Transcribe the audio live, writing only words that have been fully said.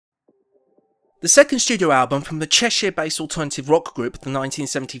The second studio album from the Cheshire-based alternative rock group, the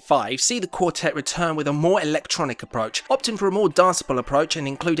 1975, see the quartet return with a more electronic approach, opting for a more danceable approach and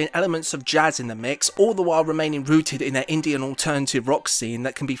including elements of jazz in the mix, all the while remaining rooted in their Indian alternative rock scene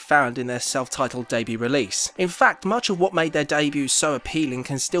that can be found in their self-titled debut release. In fact, much of what made their debut so appealing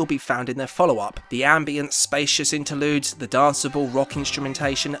can still be found in their follow-up. The ambient, spacious interludes, the danceable rock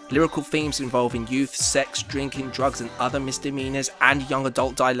instrumentation, lyrical themes involving youth, sex, drinking, drugs and other misdemeanors, and young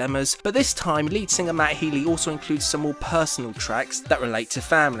adult dilemmas, but this time lead singer Matt Healy also includes some more personal tracks that relate to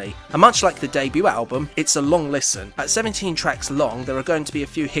family. And much like the debut album, it's a long listen. At 17 tracks long, there are going to be a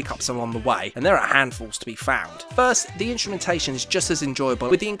few hiccups along the way, and there are handfuls to be found. First, the instrumentation is just as enjoyable.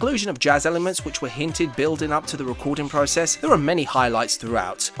 With the inclusion of jazz elements which were hinted building up to the recording process, there are many highlights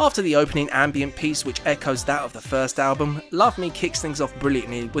throughout. After the opening ambient piece which echoes that of the first album, Love Me kicks things off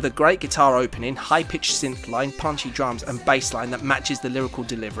brilliantly with a great guitar opening, high-pitched synth line, punchy drums and bass line that matches the lyrical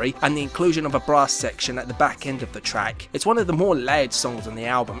delivery, and the inclusion of a brass section at the back end of the track. It's one of the more layered songs on the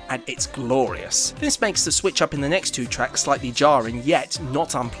album and it's glorious. This makes the switch up in the next two tracks slightly jarring yet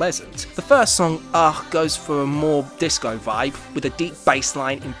not unpleasant. The first song, goes for a more disco vibe with a deep bass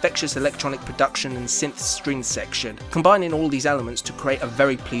line, infectious electronic production and synth string section, combining all these elements to create a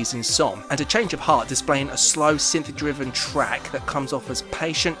very pleasing song, and a change of heart displaying a slow synth driven track that comes off as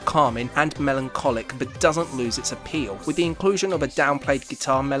patient, calming and melancholic but doesn't lose its appeal. With the inclusion of a downplayed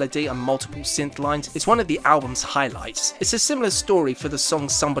guitar melody and multiple synth lines, it's one of the album's highlights. It's a similar story for the song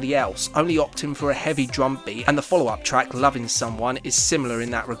Somebody Else, only opting for a heavy drum beat, and the follow-up track Loving Someone is similar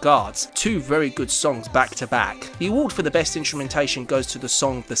in that regards. Two very good songs back to back. The award for the best instrumentation goes to the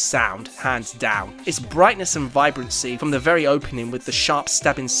song The Sound, hands down. Its brightness and vibrancy from the very opening with the sharp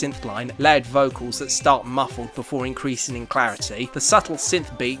stabbing synth line, layered vocals that start muffled before increasing in clarity, the subtle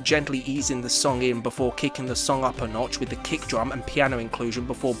synth beat gently easing the song in before kicking the song up a notch with the kick drum and piano inclusion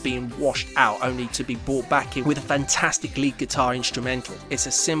before being washed out only to be brought back in with a fantastic lead guitar instrumental. It's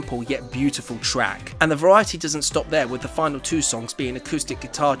a simple yet beautiful track. And the variety doesn't stop there, with the final two songs being acoustic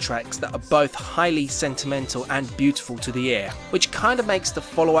guitar tracks that are both highly sentimental and beautiful to the ear, which kind of makes the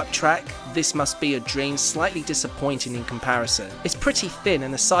follow-up track, This Must Be a Dream, slightly disappointing in comparison. It's pretty thin,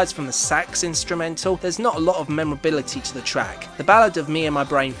 and aside from the sax instrumental, there's not a lot of memorability to the track. The ballad of Me and My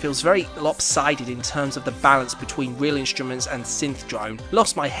Brain feels very lopsided in terms of the balance between real instruments and synth drone.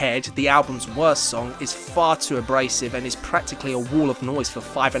 Lost My Head, the album's worst song, is far too abrasive and is practically a wall of noise for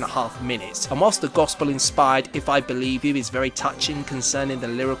 5.5 minutes. And whilst the gospel-inspired If I Believe You is very touching concerning the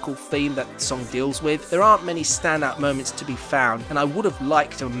lyrical theme that the song deals with, there aren't many standout moments to be found, and I would have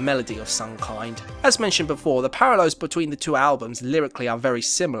liked a melody of some kind. As mentioned before, the parallels between the two albums lyrically are very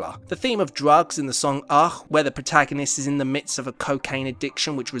similar. The theme of drugs in the song Ugh, where the protagonist is in the midst of a cocaine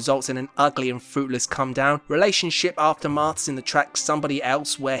addiction which results in an ugly and fruitless come down, relationship aftermaths in the track Somebody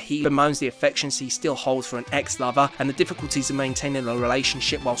Else, where he bemoans the affections he still holds for an ex-lover and the difficulties of maintaining a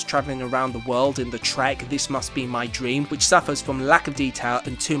relationship whilst travelling around the world, in the track This Must Be My Dream, which suffers from lack of detail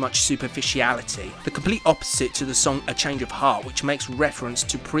and too much superficiality. The complete opposite to the song A Change of Heart, which makes reference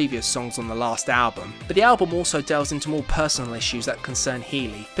to previous songs on the last album. But the album also delves into more personal issues that concern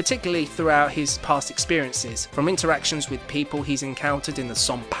Healy, particularly throughout his past experiences, from interactions with people he's encountered in the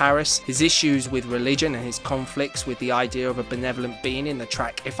song Paris, his issues with religion and his conflicts with the idea of a benevolent being in the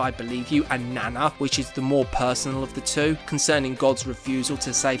track If I Believe You, and Nana, which is the more personal of the two, concerning God's refusal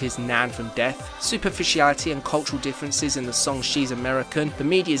to save his nan from death, superficiality and cultural differences in the song She's American, the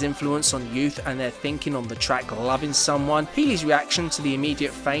media's influence on youth and their thinking on the track Loving Someone, Healy's reaction to the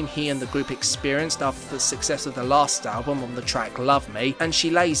immediate fame he and the group experienced after the success of the last album on the track Love Me, and She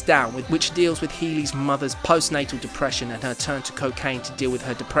Lays Down, which deals with Healy's mother's postnatal depression and her turn to cocaine to deal with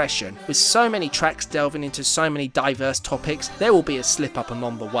her depression. With so many tracks delving into so many diverse topics, there will be a slip up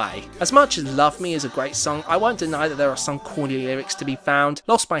along the way. As much as Love Me is a great song, I won't deny that there are some corny lyrics to be found.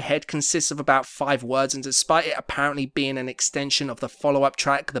 Lost My Head consists of about 5 words, and despite it apparently being an extension of the follow-up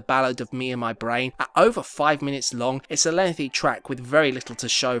track, The Ballad of Me and My Brain, at over 5 minutes long, it's a lengthy track with very little to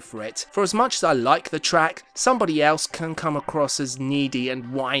show for it. For as much as I like the track, Somebody Else can come across as needy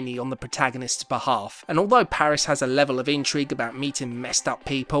and whiny on the protagonist's behalf. And although Paris has a level of intrigue about meeting messed up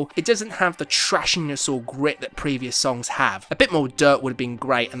people, it doesn't have the trashiness or grit that previous songs have. A bit more dirt would have been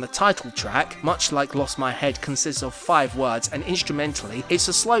great, and the title track, much like Lost My Head, consists of 5 words, and instrumentally it's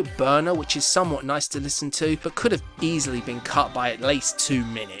a slow burner which is somewhat nice to listen to, but could have easily been cut by at least 2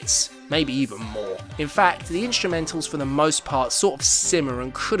 minutes. maybe even more. In fact, the instrumentals for the most part sort of simmer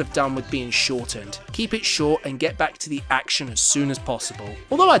and could have done with being shortened. Keep it short and get back to the action as soon as possible.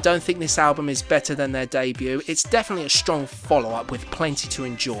 Although I don't think this album is better than their debut, it's definitely a strong follow-up with plenty to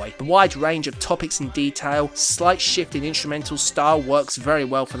enjoy. The wide range of topics and detail, slight shift in instrumental style works very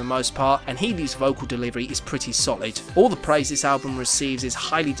well for the most part, and Healy's vocal delivery is pretty solid. All the praise this album receives is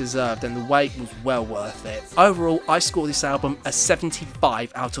highly deserved and the wait was well worth it. Overall, I score this album a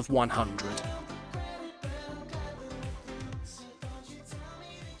 75 out of 100.